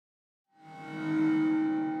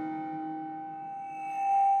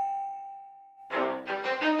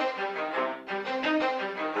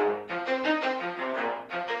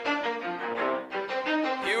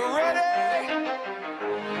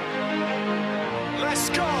Let's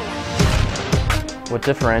go! What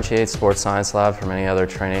differentiates Sports Science Lab from any other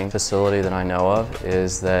training facility that I know of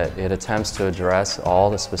is that it attempts to address all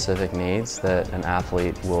the specific needs that an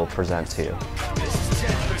athlete will present to you. This is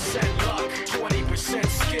 10% luck, 20%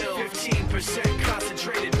 skill, 15%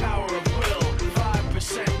 concentrated power of will,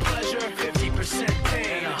 5% pleasure, 50%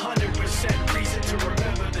 pain, 100% reason to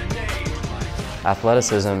remember the name.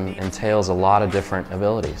 Athleticism entails a lot of different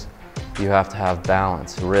abilities. You have to have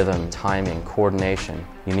balance, rhythm, timing, coordination.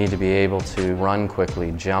 You need to be able to run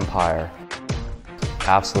quickly, jump higher.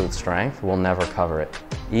 Absolute strength will never cover it.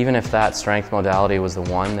 Even if that strength modality was the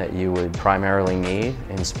one that you would primarily need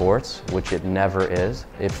in sports, which it never is,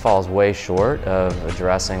 it falls way short of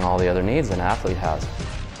addressing all the other needs an athlete has.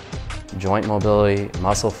 Joint mobility,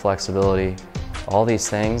 muscle flexibility, all these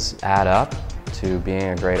things add up to being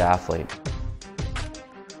a great athlete.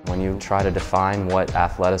 When you try to define what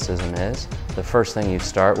athleticism is, the first thing you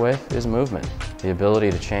start with is movement. The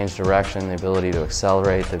ability to change direction, the ability to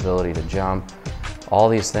accelerate, the ability to jump. All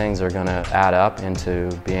these things are going to add up into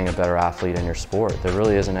being a better athlete in your sport. There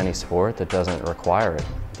really isn't any sport that doesn't require it.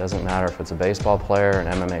 It doesn't matter if it's a baseball player, an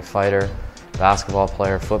MMA fighter, basketball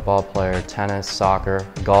player, football player, tennis, soccer,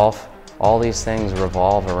 golf. All these things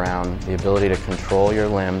revolve around the ability to control your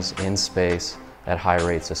limbs in space at high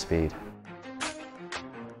rates of speed.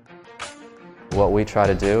 What we try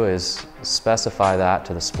to do is specify that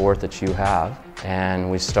to the sport that you have, and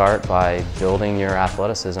we start by building your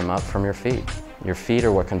athleticism up from your feet. Your feet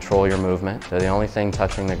are what control your movement. They're the only thing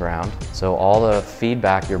touching the ground. So all the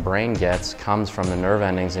feedback your brain gets comes from the nerve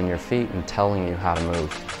endings in your feet and telling you how to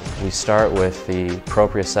move. We start with the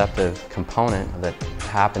proprioceptive component that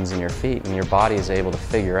happens in your feet, and your body is able to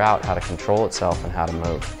figure out how to control itself and how to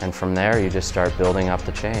move. And from there you just start building up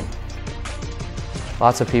the chain.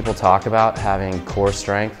 Lots of people talk about having core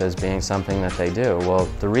strength as being something that they do. Well,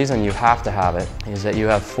 the reason you have to have it is that you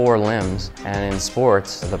have 4 limbs, and in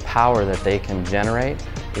sports, the power that they can generate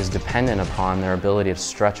is dependent upon their ability to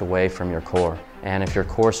stretch away from your core. And if your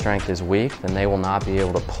core strength is weak, then they will not be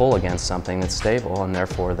able to pull against something that's stable, and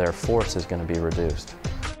therefore their force is going to be reduced.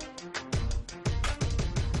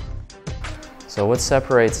 So what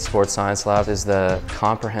separates Sports Science Lab is the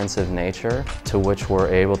comprehensive nature to which we're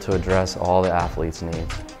able to address all the athletes'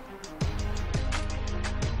 needs.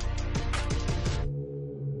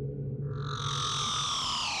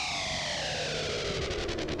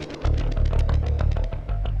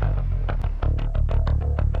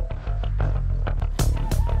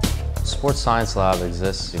 Sports Science Lab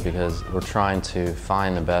exists because we're trying to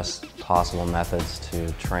find the best possible methods to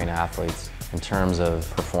train athletes in terms of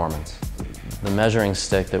performance. The measuring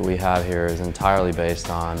stick that we have here is entirely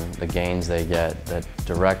based on the gains they get that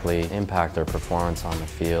directly impact their performance on the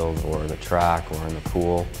field or the track or in the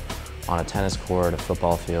pool, on a tennis court, a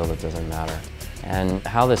football field, it doesn't matter. And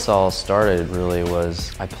how this all started really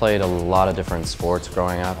was I played a lot of different sports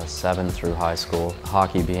growing up, 7 through high school,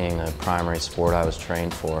 hockey being the primary sport I was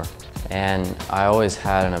trained for. And I always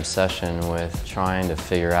had an obsession with trying to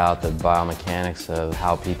figure out the biomechanics of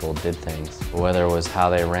how people did things, whether it was how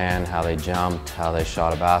they ran, how they jumped, how they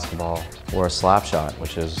shot a basketball, or a slap shot,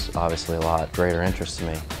 which is obviously a lot greater interest to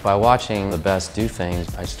me. By watching the best do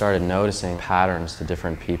things, I started noticing patterns to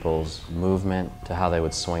different people's movement, to how they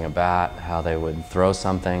would swing a bat, how they would throw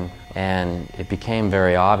something, and it became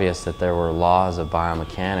very obvious that there were laws of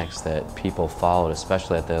biomechanics that people followed,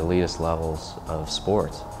 especially at the elitist levels of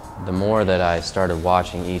sports. The more that I started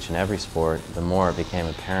watching each and every sport, the more it became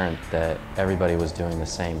apparent that everybody was doing the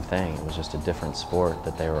same thing. It was just a different sport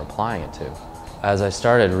that they were applying it to. As I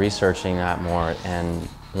started researching that more, and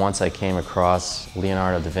once I came across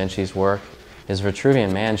Leonardo da Vinci's work, his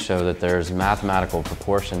Vitruvian Man showed that there's mathematical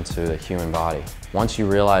proportion to the human body. Once you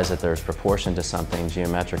realize that there's proportion to something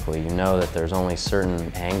geometrically, you know that there's only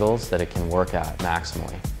certain angles that it can work at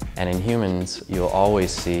maximally. And in humans, you'll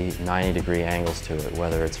always see 90-degree angles to it,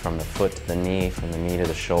 whether it's from the foot to the knee, from the knee to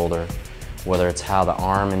the shoulder, whether it's how the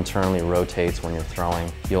arm internally rotates when you're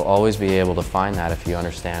throwing. You'll always be able to find that if you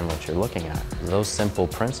understand what you're looking at. Those simple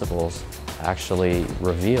principles actually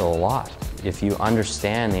reveal a lot. If you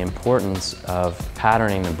understand the importance of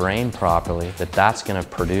patterning the brain properly, that's going to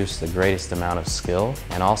produce the greatest amount of skill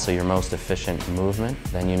and also your most efficient movement,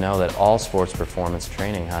 then you know that all sports performance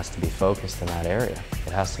training has to be focused in that area.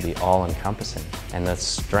 It has to be all-encompassing. And the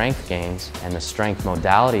strength gains and the strength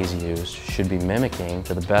modalities used should be mimicking,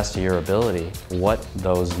 to the best of your ability, what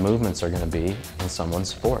those movements are going to be in someone's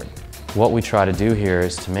sport. What we try to do here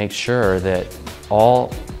is to make sure that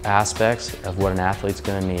all aspects of what an athlete's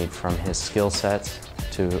going to need, from his skill sets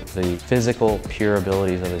to the physical, pure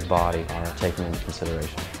abilities of his body, are taken into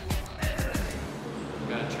consideration. You've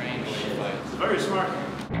got to train before you fight. Very smart.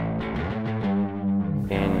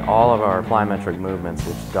 In all of our plyometric movements,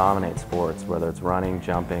 which dominate sports, whether it's running,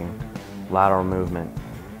 jumping, lateral movement,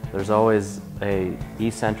 there's always an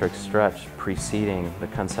eccentric stretch preceding the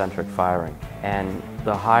concentric firing. And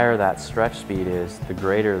the higher that stretch speed is, the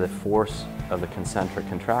greater the force of the concentric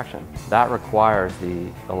contraction. That requires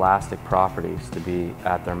the elastic properties to be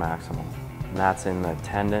at their maximum. And that's in the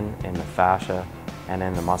tendon, in the fascia, and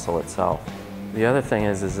in the muscle itself. The other thing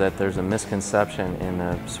is that there's a misconception in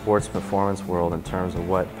the sports performance world in terms of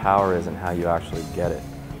what power is and how you actually get it.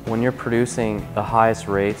 When you're producing the highest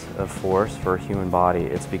rates of force for a human body,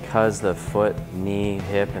 it's because the foot, knee,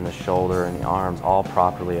 hip, and the shoulder and the arms all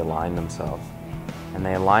properly align themselves. And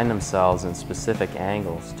they align themselves in specific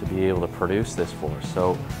angles to be able to produce this force.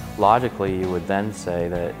 So logically, you would then say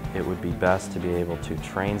that it would be best to be able to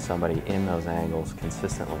train somebody in those angles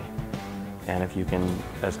consistently. And if you can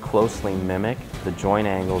as closely mimic the joint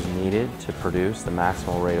angles needed to produce the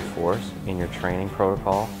maximal rate of force in your training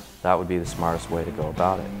protocol, that would be the smartest way to go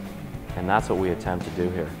about it. And that's what we attempt to do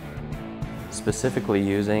here. Specifically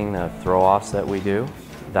using the throw-offs that we do,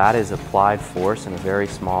 that is applied force in a very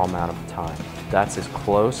small amount of time. That's as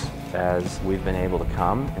close as we've been able to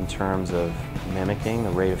come in terms of mimicking the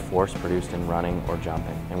rate of force produced in running or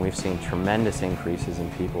jumping. And we've seen tremendous increases in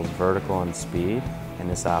people's vertical and speed in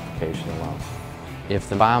this application alone. If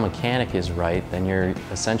the biomechanic is right, then you're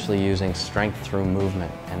essentially using strength through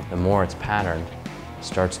movement, and the more it's patterned,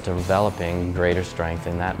 starts developing greater strength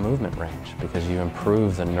in that movement range because you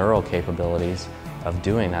improve the neural capabilities of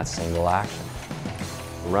doing that single action.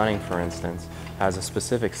 Running, for instance, has a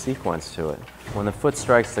specific sequence to it. When the foot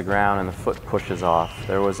strikes the ground and the foot pushes off,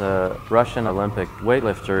 there was a Russian Olympic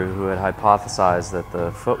weightlifter who had hypothesized that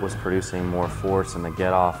the foot was producing more force in the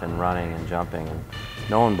get-off and running and jumping. And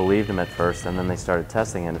no one believed him at first, and then they started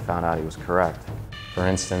testing it and found out he was correct. For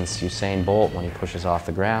instance, Usain Bolt, when he pushes off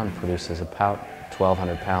the ground, produces about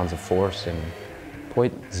 1,200 pounds of force in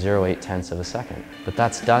 0.08 of a second. But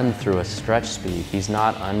that's done through a stretch speed. He's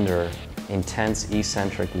not under intense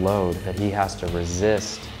eccentric load that he has to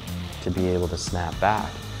resist to be able to snap back.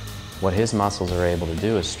 What his muscles are able to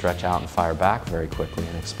do is stretch out and fire back very quickly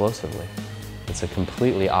and explosively. It's a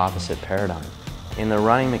completely opposite paradigm. In the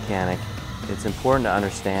running mechanic, it's important to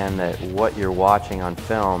understand that what you're watching on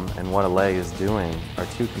film and what a leg is doing are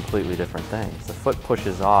two completely different things. The foot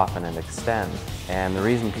pushes off and it extends. And the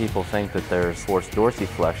reason people think that there's forced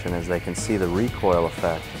dorsiflexion is they can see the recoil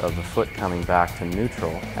effect of the foot coming back to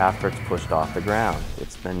neutral after it's pushed off the ground.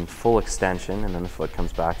 It's been full extension and then the foot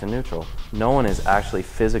comes back to neutral. No one is actually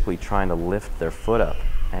physically trying to lift their foot up,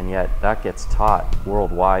 and yet that gets taught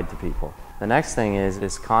worldwide to people. The next thing is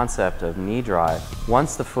this concept of knee drive.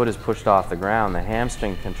 Once the foot is pushed off the ground, the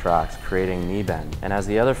hamstring contracts, creating knee bend. And as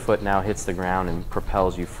the other foot now hits the ground and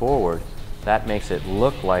propels you forward, that makes it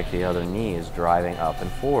look like the other knee is driving up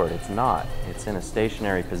and forward. It's not. It's in a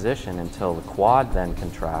stationary position until the quad then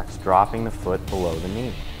contracts, dropping the foot below the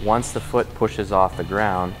knee. Once the foot pushes off the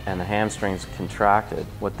ground and the hamstring's contracted,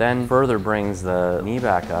 what then further brings the knee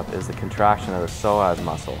back up is the contraction of the psoas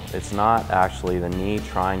muscle. It's not actually the knee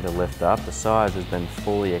trying to lift up. The psoas has been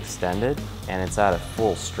fully extended and it's at a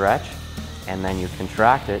full stretch, and then you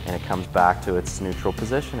contract it and it comes back to its neutral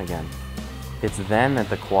position again. It's then that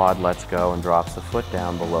the quad lets go and drops the foot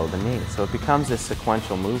down below the knee. So it becomes this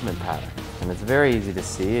sequential movement pattern. And it's very easy to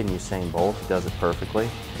see in Usain Bolt. He does it perfectly,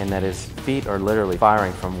 in that his feet are literally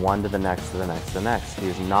firing from one to the next to the next to the next. He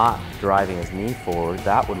is not driving his knee forward.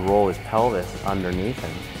 That would roll his pelvis underneath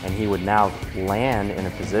him, and he would now land in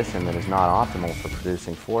a position that is not optimal for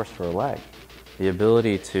producing force for a leg. The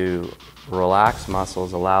ability to relax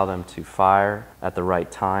muscles, allow them to fire at the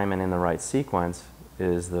right time and in the right sequence,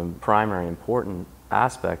 is the primary important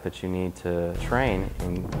aspect that you need to train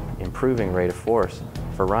in improving rate of force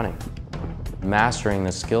for running. Mastering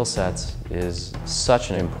the skill sets is such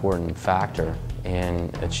an important factor in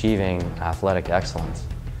achieving athletic excellence.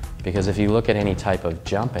 Because if you look at any type of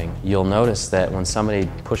jumping, you'll notice that when somebody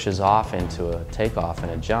pushes off into a takeoff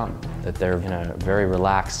and a jump, that they're in a very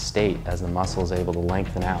relaxed state as the muscle is able to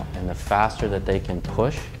lengthen out. And the faster that they can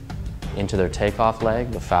push into their takeoff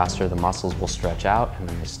leg, the faster the muscles will stretch out and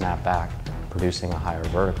then they snap back, producing a higher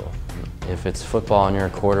vertical. If it's football and you're a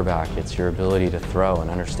quarterback, it's your ability to throw and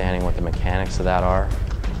understanding what the mechanics of that are,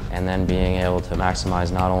 and then being able to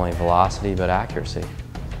maximize not only velocity but accuracy.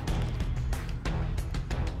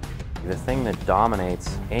 The thing that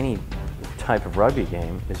dominates any type of rugby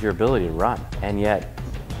game is your ability to run, and yet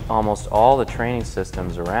almost all the training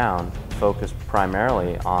systems around focus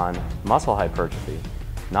primarily on muscle hypertrophy,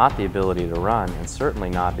 not the ability to run, and certainly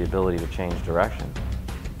not the ability to change direction.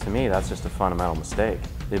 To me, that's just a fundamental mistake.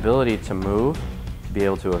 The ability to move, to be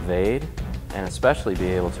able to evade, and especially be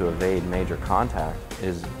able to evade major contact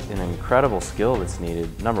is an incredible skill that's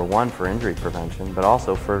needed, number one, for injury prevention, but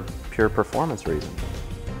also for pure performance reasons.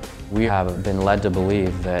 We have been led to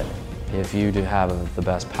believe that if you do have the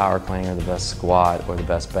best power clean or the best squat or the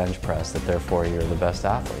best bench press, that therefore you're the best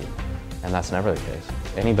athlete. And that's never the case.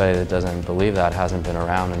 Anybody that doesn't believe that hasn't been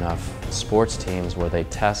around enough sports teams where they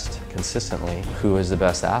test consistently who is the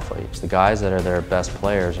best athlete. The guys that are their best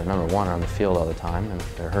players are, number one, on the field all the time and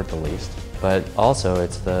they're hurt the least. But also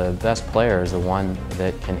it's the best player is the one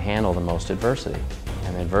that can handle the most adversity.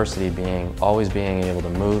 And adversity being always being able to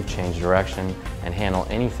move, change direction, and handle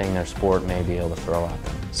anything their sport may be able to throw at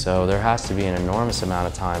them. So there has to be an enormous amount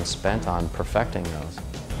of time spent on perfecting those.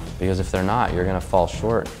 Because if they're not, you're going to fall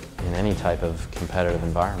short in any type of competitive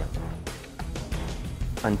environment.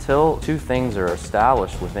 Until two things are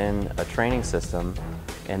established within a training system,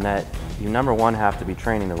 in that you, number one, have to be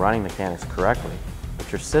training the running mechanics correctly,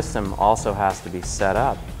 but your system also has to be set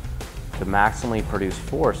up to maximally produce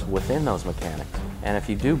force within those mechanics. And if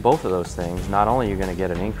you do both of those things, not only are you going to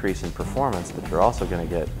get an increase in performance, but you're also going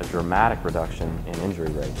to get a dramatic reduction in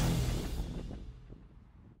injury rates.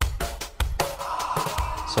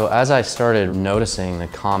 So as I started noticing the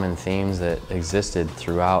common themes that existed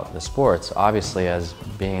throughout the sports, obviously as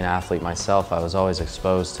being an athlete myself, I was always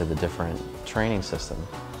exposed to the different training systems.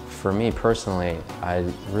 For me personally, I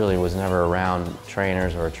really was never around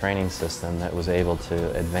trainers or a training system that was able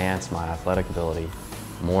to advance my athletic ability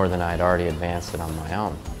more than I'd already advanced it on my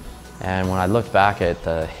own. And when I look back at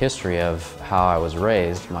the history of how I was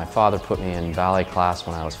raised, my father put me in ballet class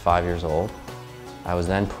when I was 5 years old. I was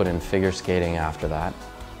then put in figure skating after that.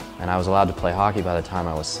 And I was allowed to play hockey by the time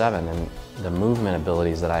I was 7, and the movement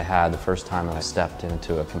abilities that I had the first time that I stepped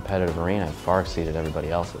into a competitive arena far exceeded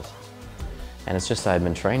everybody else's. And it's just I had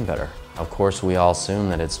been trained better. Of course, we all assume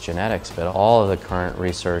that it's genetics, but all of the current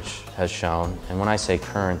research has shown, and when I say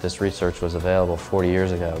current, this research was available 40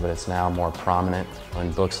 years ago, but it's now more prominent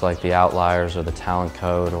in books like The Outliers or The Talent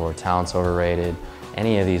Code or Talent's Overrated.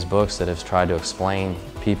 Any of these books that have tried to explain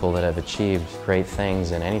people that have achieved great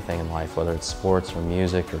things in anything in life, whether it's sports or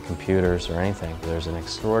music or computers or anything. There's an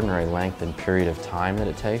extraordinary length and period of time that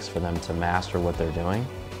it takes for them to master what they're doing.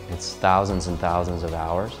 It's thousands and thousands of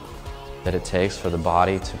hours that it takes for the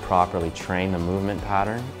body to properly train the movement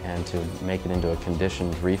pattern and to make it into a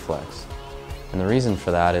conditioned reflex. And the reason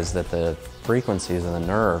for that is that the frequencies of the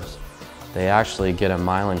nerves, they actually get a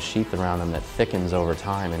myelin sheath around them that thickens over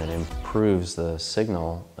time, and it improves the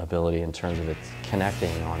signal ability in terms of its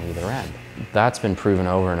connecting on either end. That's been proven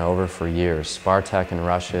over and over for years. Spartak in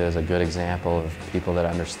Russia is a good example of people that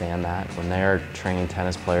understand that. When they're training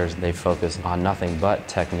tennis players, they focus on nothing but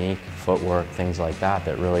technique, footwork, things like that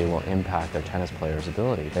that really will impact their tennis players'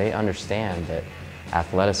 ability. They understand that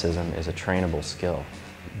athleticism is a trainable skill.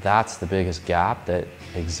 That's the biggest gap that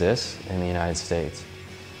exists in the United States.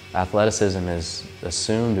 Athleticism is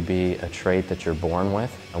assumed to be a trait that you're born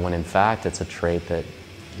with, when in fact it's a trait that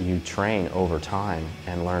you train over time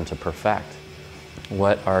and learn to perfect.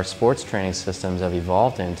 What our sports training systems have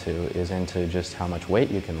evolved into is into just how much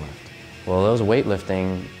weight you can lift. Well, those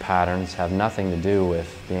weightlifting patterns have nothing to do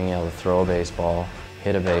with being able to throw a baseball,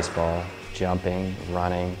 hit a baseball, jumping,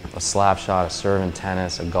 running, a slap shot, a serve in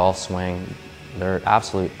tennis, a golf swing. They're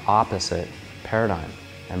absolute opposite paradigm.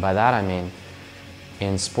 And by that I mean,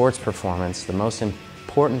 in sports performance, the most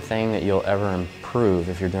important thing that you'll ever improve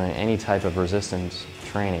if you're doing any type of resistance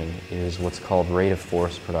training is what's called rate of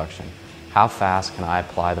force production. How fast can I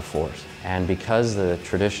apply the force? And because the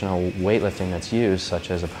traditional weightlifting that's used, such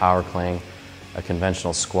as a power clean, a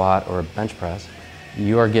conventional squat, or a bench press,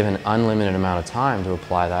 you are given an unlimited amount of time to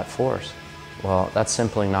apply that force. Well, that's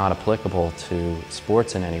simply not applicable to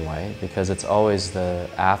sports in any way, because it's always the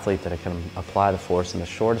athlete that can apply the force in the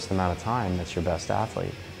shortest amount of time that's your best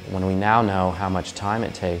athlete. When we now know how much time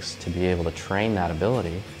it takes to be able to train that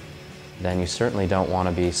ability, then you certainly don't want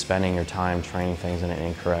to be spending your time training things in an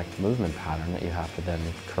incorrect movement pattern that you have to then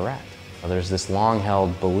correct. There's this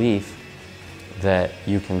long-held belief that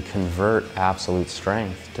you can convert absolute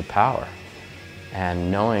strength to power.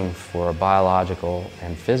 And knowing for a biological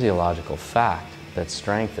and physiological fact that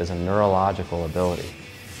strength is a neurological ability.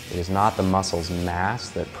 It is not the muscle's mass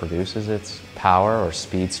that produces its power or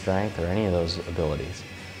speed strength or any of those abilities.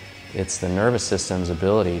 It's the nervous system's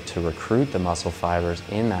ability to recruit the muscle fibers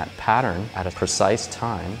in that pattern at a precise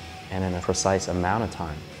time and in a precise amount of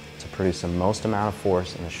time to produce the most amount of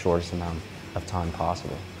force in the shortest amount of time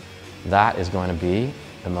possible. That is going to be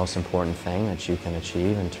the most important thing that you can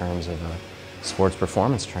achieve in terms of a sports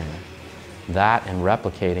performance training. That and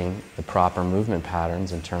replicating the proper movement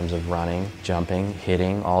patterns in terms of running, jumping,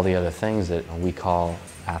 hitting, all the other things that we call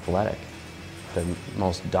athletic. The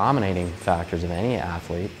most dominating factors of any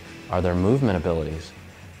athlete are their movement abilities.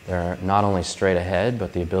 They're not only straight ahead,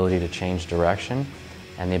 but the ability to change direction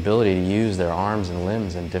and the ability to use their arms and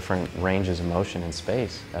limbs in different ranges of motion in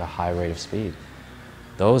space at a high rate of speed.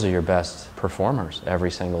 Those are your best performers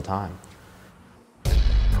every single time.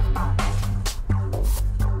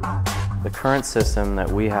 The current system that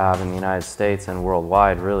we have in the United States and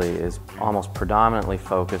worldwide really is almost predominantly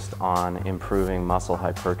focused on improving muscle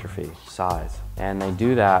hypertrophy, size. And they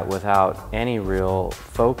do that without any real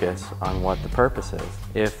focus on what the purpose is.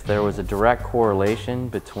 If there was a direct correlation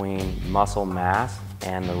between muscle mass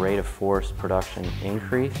and the rate of force production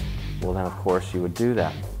increase, well then of course you would do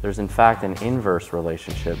that. There's in fact an inverse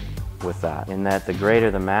relationship with that, in that the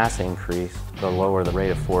greater the mass increase, the lower the rate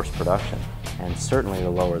of force production, and certainly the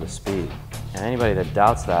lower the speed. And anybody that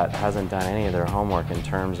doubts that hasn't done any of their homework in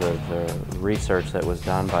terms of the research that was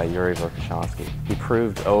done by Yuri Verkhoshansky. He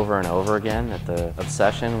proved over and over again that the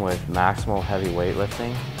obsession with maximal heavy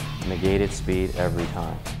weightlifting negated speed every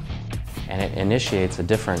time. And it initiates a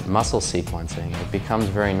different muscle sequencing. It becomes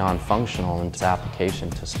very non-functional in its application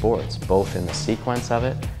to sports, both in the sequence of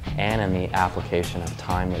it and in the application of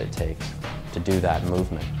time that it takes to do that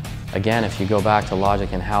movement. Again, if you go back to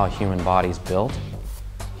logic and how a human body's built,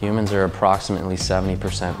 humans are approximately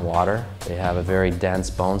 70% water. They have a very dense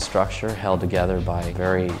bone structure held together by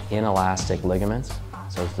very inelastic ligaments,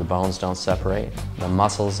 so that the bones don't separate. The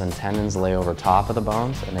muscles and tendons lay over top of the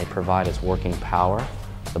bones and they provide its working power.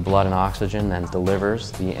 The blood and oxygen then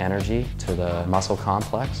delivers the energy to the muscle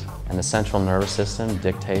complex, and the central nervous system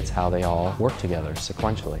dictates how they all work together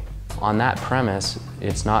sequentially. On that premise,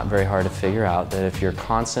 it's not very hard to figure out that if you're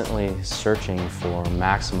constantly searching for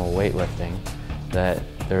maximal weightlifting, that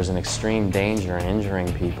there's an extreme danger in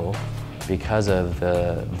injuring people because of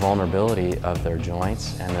the vulnerability of their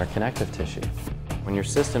joints and their connective tissue. When your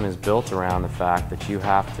system is built around the fact that you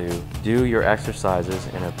have to do your exercises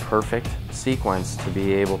in a perfect sequence to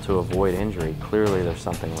be able to avoid injury, clearly there's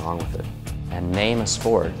something wrong with it. And name a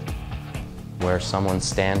sport where someone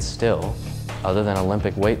stands still, other than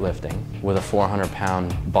Olympic weightlifting, with a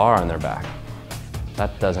 400-pound bar on their back.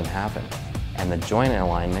 That doesn't happen. And the joint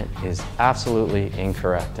alignment is absolutely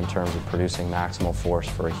incorrect in terms of producing maximal force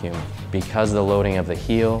for a human. Because of the loading of the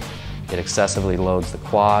heel, it excessively loads the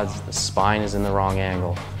quads, the spine is in the wrong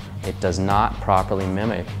angle. It does not properly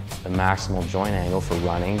mimic the maximal joint angle for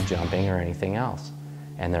running, jumping, or anything else.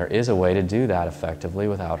 And there is a way to do that effectively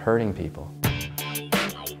without hurting people.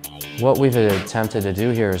 What we've attempted to do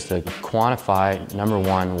here is to quantify, number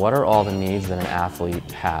one, what are all the needs that an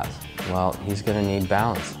athlete has? Well, he's going to need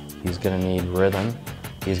balance. He's going to need rhythm.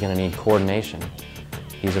 He's going to need coordination.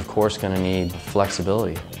 He's of course going to need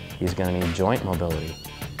flexibility. He's going to need joint mobility.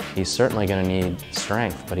 He's certainly going to need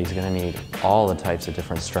strength, but he's going to need all the types of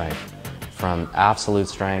different strength, from absolute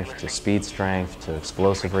strength to speed strength to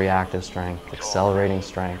explosive reactive strength, accelerating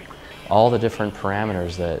strength, all the different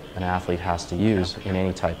parameters that an athlete has to use in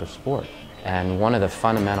any type of sport. And one of the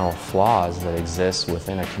fundamental flaws that exists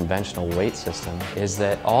within a conventional weight system is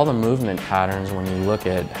that all the movement patterns, when you look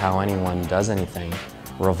at how anyone does anything,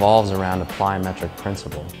 revolves around a plyometric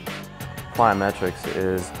principle. Plyometrics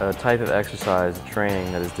is a type of exercise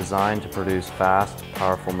training that is designed to produce fast,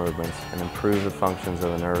 powerful movements and improve the functions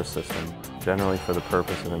of the nervous system, generally for the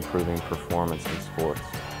purpose of improving performance in sports.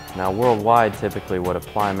 Now worldwide, typically what a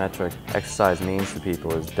plyometric exercise means to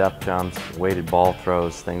people is depth jumps, weighted ball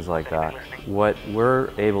throws, things like that. What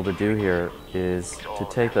we're able to do here is to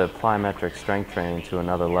take the plyometric strength training to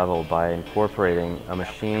another level by incorporating a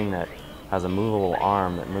machine that has a movable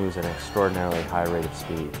arm that moves at an extraordinarily high rate of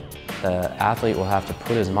speed. The athlete will have to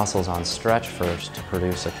put his muscles on stretch first to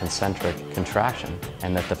produce a concentric contraction,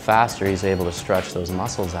 and that the faster he's able to stretch those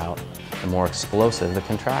muscles out, the more explosive the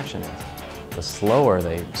contraction is. The slower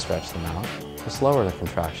they stretch them out, the slower the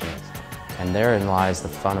contraction is. And therein lies the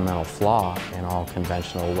fundamental flaw in all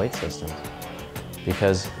conventional weight systems.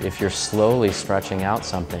 Because if you're slowly stretching out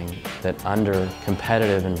something that under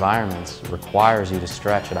competitive environments requires you to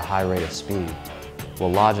stretch at a high rate of speed,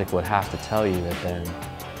 well, logic would have to tell you that then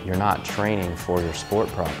you're not training for your sport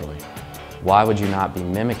properly. Why would you not be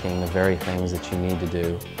mimicking the very things that you need to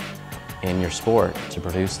do in your sport to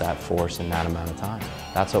produce that force in that amount of time?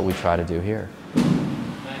 That's what we try to do here.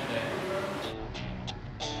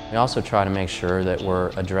 We also try to make sure that we're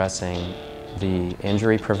addressing the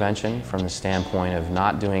injury prevention from the standpoint of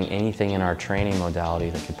not doing anything in our training modality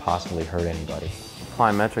that could possibly hurt anybody.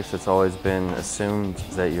 Plyometrics, it's always been assumed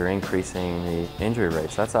that you're increasing the injury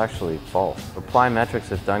rates. That's actually false. But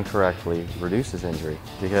plyometrics, if done correctly, reduces injury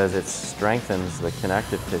because it strengthens the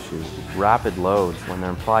connective tissue. Rapid loads, when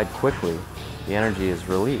they're applied quickly, the energy is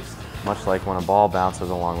released. Much like when a ball bounces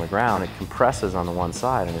along the ground, it compresses on the one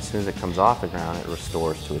side, and as soon as it comes off the ground, it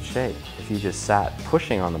restores to its shape. If you just sat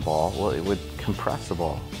pushing on the ball, well, it would compress the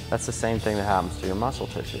ball. That's the same thing that happens to your muscle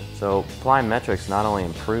tissue. So plyometrics not only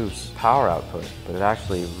improves power output, but it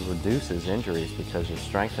actually reduces injuries because you're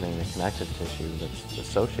strengthening the connective tissue that's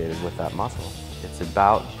associated with that muscle. It's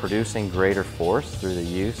about producing greater force through the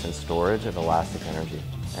use and storage of elastic energy.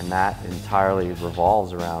 And that entirely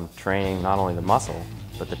revolves around training not only the muscle,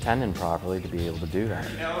 but the tendon properly to be able to do that.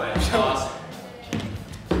 That's awesome.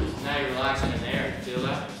 Now you're relaxing in there. You feel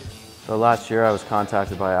that? So last year I was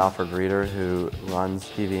contacted by Alfred Reeder, who runs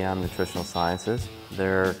PVM Nutritional Sciences.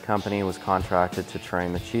 Their company was contracted to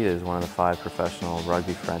train the Cheetahs, one of the 5 professional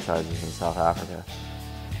rugby franchises in South Africa.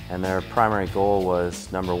 And their primary goal was,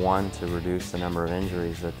 #1, to reduce the number of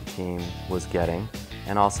injuries that the team was getting,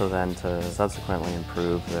 and also then to subsequently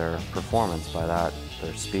improve their performance by that,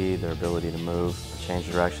 their speed, their ability to move,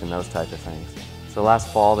 change direction, those type of things. So last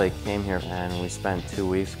fall they came here and we spent 2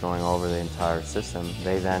 weeks going over the entire system.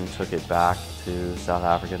 They then took it back to South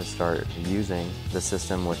Africa to start using the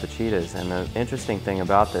system with the Cheetahs. And the interesting thing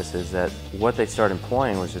about this is that what they started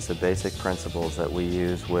employing was just the basic principles that we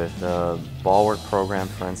use with the ball work program,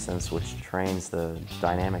 for instance, which trains the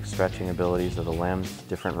dynamic stretching abilities of the limbs,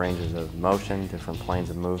 different ranges of motion, different planes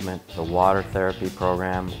of movement. The water therapy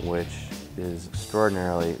program, which is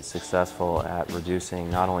extraordinarily successful at reducing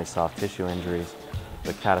not only soft tissue injuries,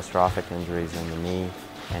 but catastrophic injuries in the knee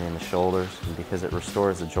and in the shoulders, because it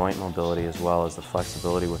restores the joint mobility as well as the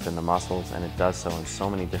flexibility within the muscles, and it does so in so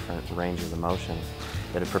many different ranges of motion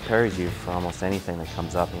that it prepares you for almost anything that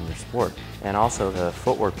comes up in your sport. And also the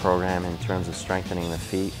footwork program, in terms of strengthening the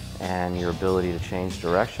feet and your ability to change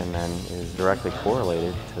direction, then is directly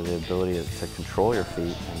correlated to the ability to control your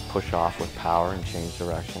feet and push off with power and change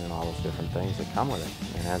direction and all those different things that come with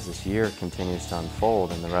it. And as this year continues to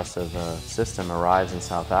unfold and the rest of the system arrives in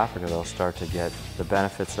South Africa, they'll start to get the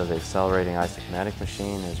benefits of the accelerating isokinetic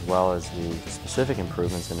machine as well as the specific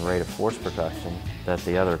improvements in rate of force production that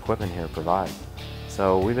the other equipment here provides.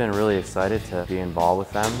 So we've been really excited to be involved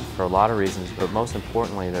with them for a lot of reasons, but most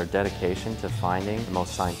importantly their dedication to finding the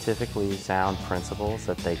most scientifically sound principles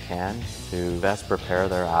that they can to best prepare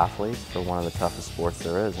their athletes for one of the toughest sports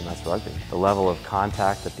there is, and that's rugby. The level of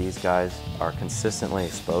contact that these guys are consistently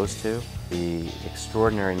exposed to, the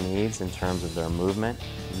extraordinary needs in terms of their movement,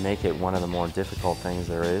 make it one of the more difficult things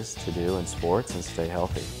there is to do in sports and stay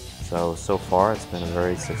healthy. So far it's been a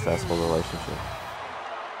very successful relationship.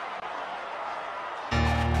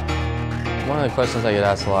 One of the questions I get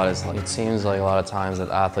asked a lot is, it seems like a lot of times that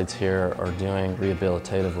athletes here are doing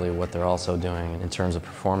rehabilitatively what they're also doing in terms of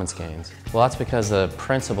performance gains. Well, that's because the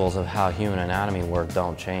principles of how human anatomy work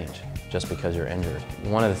don't change just because you're injured.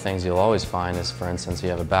 One of the things you'll always find is, for instance, you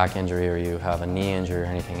have a back injury or you have a knee injury or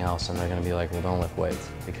anything else, and they're going to be like, well, don't lift weights,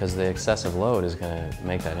 because the excessive load is going to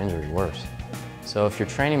make that injury worse. So if your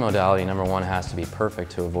training modality, #1, has to be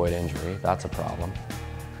perfect to avoid injury, that's a problem.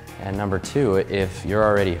 And #2, if you're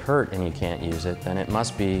already hurt and you can't use it, then it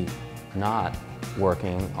must be not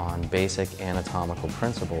working on basic anatomical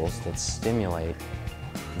principles that stimulate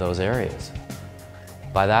those areas.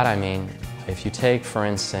 By that I mean, if you take, for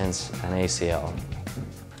instance, an ACL.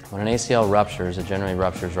 When an ACL ruptures, it generally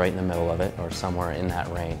ruptures right in the middle of it or somewhere in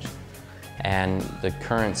that range. And the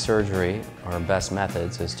current surgery, or best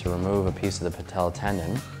methods, is to remove a piece of the patella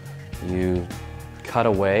tendon. You cut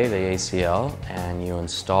away the ACL and you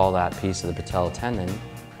install that piece of the patella tendon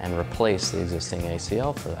and replace the existing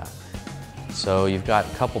ACL for that. So you've got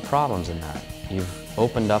a couple problems in that. You've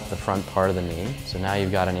opened up the front part of the knee, so now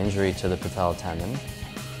you've got an injury to the patella tendon,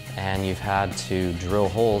 and you've had to drill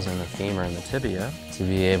holes in the femur and the tibia to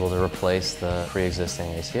be able to replace the pre-existing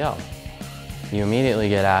ACL. You immediately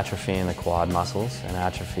get atrophy in the quad muscles and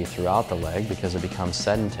atrophy throughout the leg because it becomes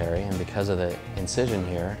sedentary, and because of the incision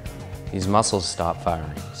here, these muscles stop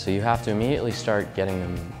firing. So you have to immediately start getting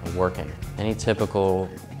them working. Any typical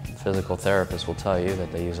physical therapist will tell you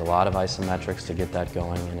that they use a lot of isometrics to get that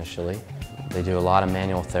going initially. They do a lot of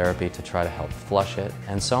manual therapy to try to help flush it,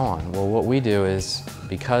 and so on. Well, what we do is,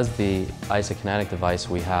 because the isokinetic device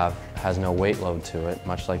we have has no weight load to it,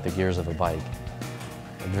 much like the gears of a bike,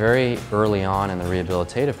 very early on in the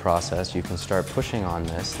rehabilitative process, you can start pushing on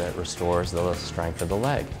this that restores the strength of the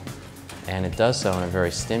leg. And it does so in a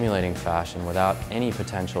very stimulating fashion without any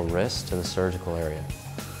potential risk to the surgical area.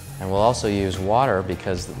 And we'll also use water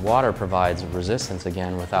because water provides resistance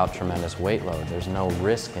again without tremendous weight load. There's no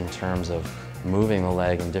risk in terms of moving the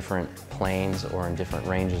leg in different planes or in different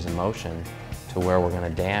ranges of motion to where we're going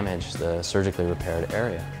to damage the surgically repaired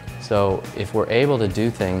area. So if we're able to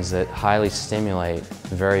do things that highly stimulate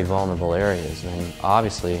very vulnerable areas, then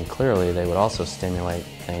obviously and clearly they would also stimulate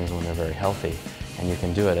things when they're very healthy. And you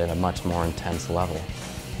can do it at a much more intense level,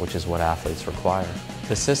 which is what athletes require.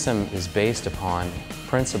 The system is based upon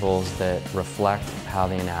principles that reflect how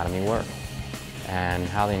the anatomy works. And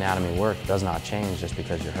how the anatomy works does not change just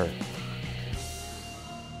because you're hurt.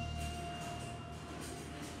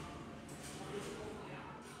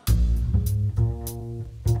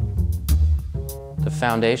 The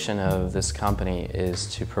foundation of this company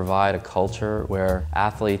is to provide a culture where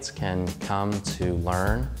athletes can come to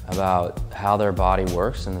learn about how their body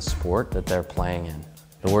works in the sport that they're playing in.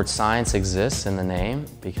 The word science exists in the name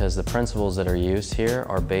because the principles that are used here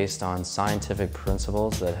are based on scientific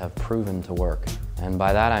principles that have proven to work. And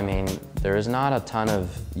by that I mean there is not a ton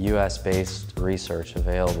of US-based research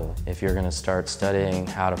available if you're going to start studying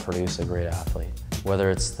how to produce a great athlete.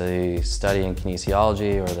 Whether it's the study in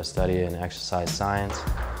kinesiology or the study in exercise science,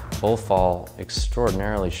 both fall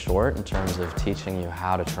extraordinarily short in terms of teaching you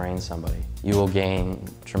how to train somebody. You will gain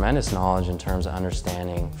tremendous knowledge in terms of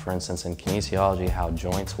understanding, for instance, in kinesiology, how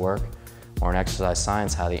joints work, or in exercise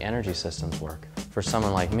science, how the energy systems work. For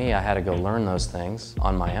someone like me, I had to go learn those things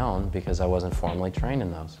on my own because I wasn't formally trained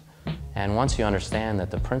in those. And once you understand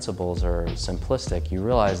that the principles are simplistic, you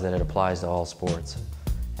realize that it applies to all sports.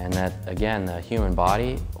 And that, again, the human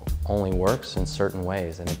body only works in certain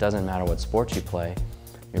ways, and it doesn't matter what sport you play.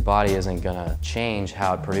 Your body isn't going to change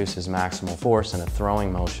how it produces maximal force in a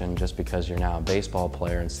throwing motion just because you're now a baseball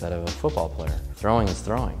player instead of a football player. Throwing is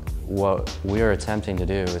throwing. What we're attempting to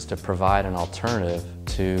do is to provide an alternative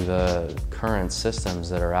to the current systems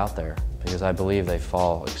that are out there, because I believe they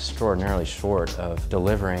fall extraordinarily short of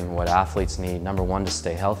delivering what athletes need, number one, to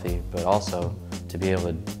stay healthy, but also to be able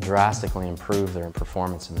to drastically improve their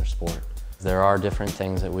performance in their sport. There are different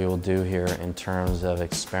things that we will do here in terms of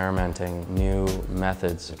experimenting new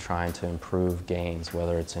methods of trying to improve gains,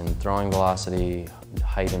 whether it's in throwing velocity,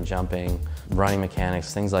 height and jumping, running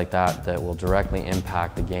mechanics, things like that that will directly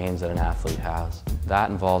impact the gains that an athlete has. That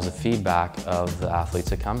involves the feedback of the athletes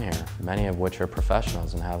that come here, many of which are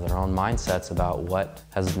professionals and have their own mindsets about what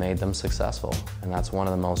has made them successful. And that's one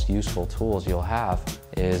of the most useful tools you'll have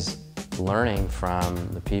is learning from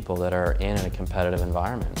the people that are in a competitive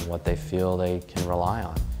environment and what they feel they can rely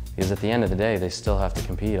on. Because at the end of the day, they still have to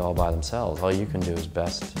compete all by themselves. All you can do is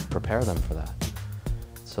best prepare them for that.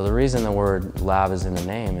 So the reason the word lab is in the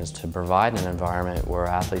name is to provide an environment where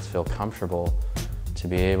athletes feel comfortable to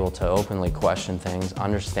be able to openly question things,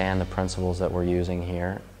 understand the principles that we're using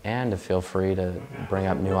here, and to feel free to bring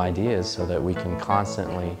up new ideas so that we can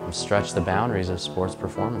constantly stretch the boundaries of sports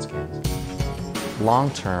performance games.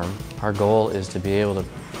 Long term, our goal is to be able to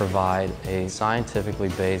provide a scientifically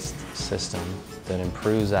based system that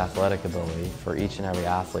improves athletic ability for each and every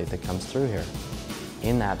athlete that comes through here.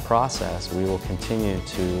 In that process, we will continue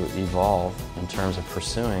to evolve in terms of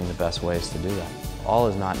pursuing the best ways to do that. All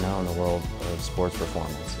is not known in the world of sports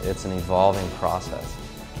performance. It's an evolving process.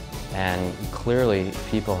 And clearly,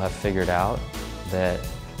 people have figured out that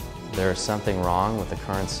there's something wrong with the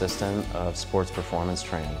current system of sports performance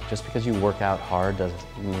training. Just because you work out hard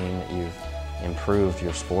doesn't mean that you've improved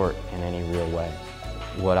your sport in any real way.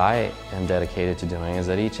 What I am dedicated to doing is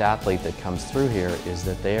that each athlete that comes through here is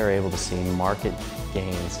that they are able to see market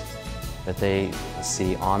gains that they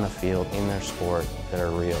see on the field in their sport that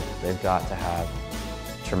are real. They've got to have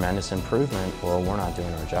tremendous improvement or we're not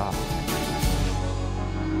doing our job.